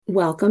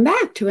Welcome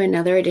back to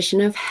another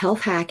edition of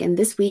Health Hack. And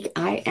this week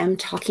I am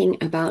talking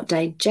about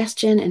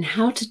digestion and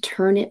how to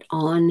turn it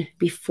on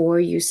before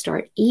you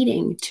start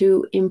eating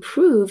to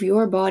improve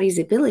your body's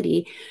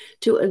ability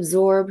to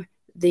absorb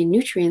the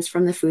nutrients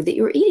from the food that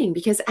you're eating.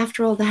 Because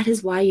after all, that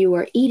is why you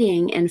are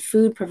eating, and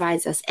food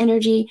provides us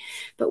energy,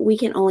 but we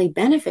can only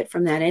benefit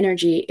from that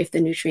energy if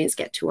the nutrients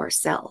get to our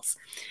cells.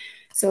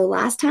 So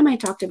last time I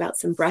talked about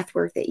some breath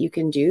work that you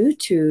can do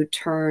to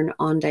turn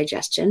on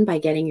digestion by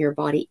getting your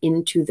body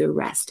into the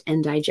rest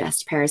and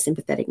digest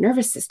parasympathetic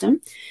nervous system.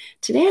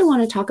 Today I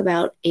want to talk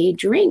about a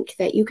drink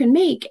that you can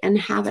make and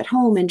have at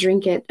home and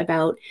drink it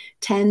about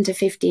 10 to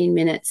 15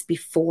 minutes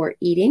before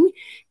eating.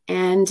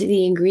 And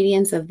the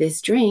ingredients of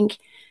this drink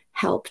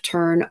help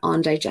turn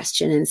on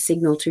digestion and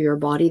signal to your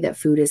body that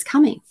food is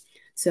coming.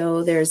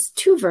 So there's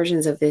two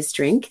versions of this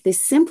drink. The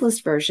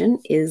simplest version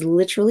is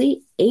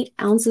literally 8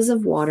 ounces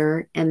of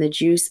water and the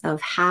juice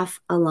of half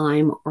a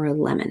lime or a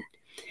lemon.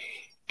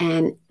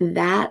 And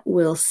that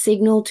will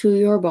signal to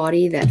your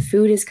body that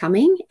food is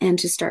coming and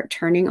to start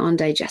turning on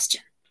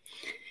digestion.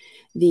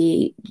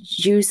 The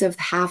juice of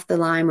half the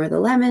lime or the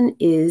lemon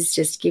is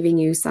just giving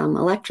you some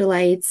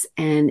electrolytes,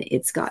 and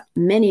it's got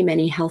many,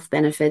 many health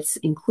benefits,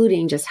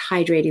 including just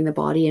hydrating the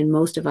body. And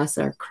most of us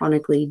are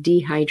chronically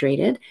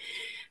dehydrated.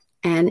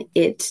 And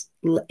it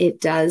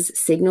does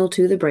signal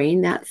to the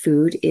brain that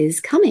food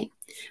is coming.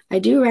 I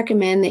do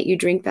recommend that you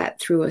drink that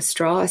through a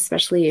straw,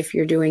 especially if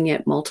you're doing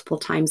it multiple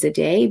times a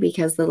day,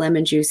 because the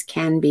lemon juice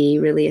can be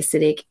really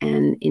acidic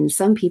and in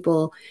some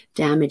people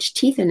damage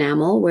teeth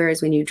enamel,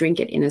 whereas when you drink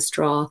it in a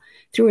straw,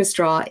 through a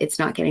straw, it's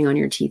not getting on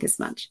your teeth as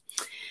much.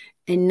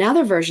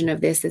 Another version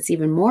of this that's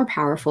even more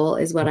powerful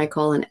is what I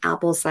call an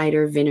apple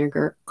cider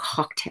vinegar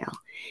cocktail.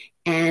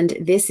 And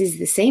this is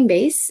the same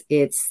base.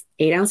 It's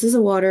 8 ounces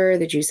of water,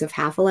 the juice of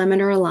half a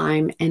lemon or a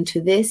lime. And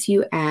to this,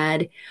 you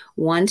add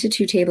 1 to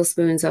 2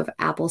 tablespoons of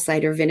apple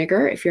cider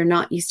vinegar. If you're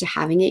not used to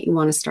having it, you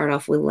want to start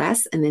off with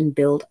less and then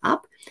build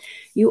up.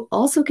 You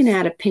also can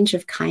add a pinch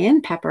of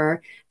cayenne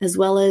pepper as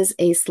well as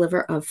a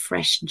sliver of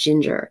fresh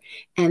ginger.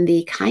 And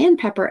the cayenne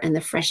pepper and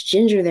the fresh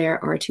ginger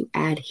there are to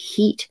add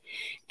heat.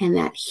 And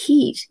that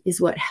heat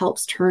is what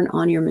helps turn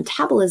on your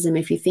metabolism.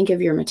 If you think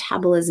of your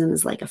metabolism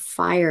as like a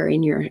fire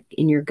in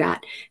your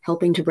gut,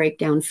 helping to break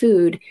down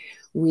food,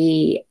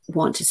 we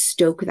want to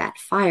stoke that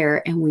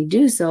fire, and we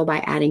do so by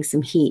adding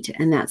some heat.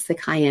 And that's the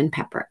cayenne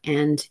pepper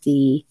and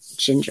the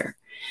ginger.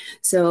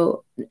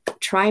 So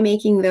try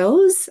making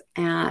those.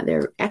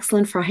 They're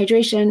excellent for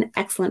hydration,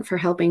 excellent for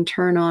helping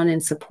turn on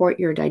and support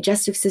your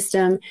digestive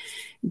system.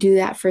 Do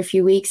that for a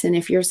few weeks. And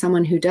if you're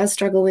someone who does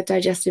struggle with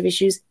digestive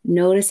issues,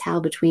 notice how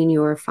between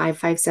your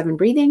 5-5-7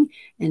 breathing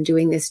and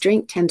doing this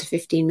drink 10 to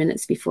 15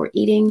 minutes before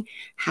eating,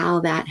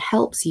 how that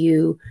helps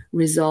you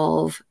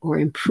resolve or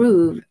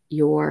improve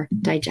your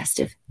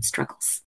digestive struggles.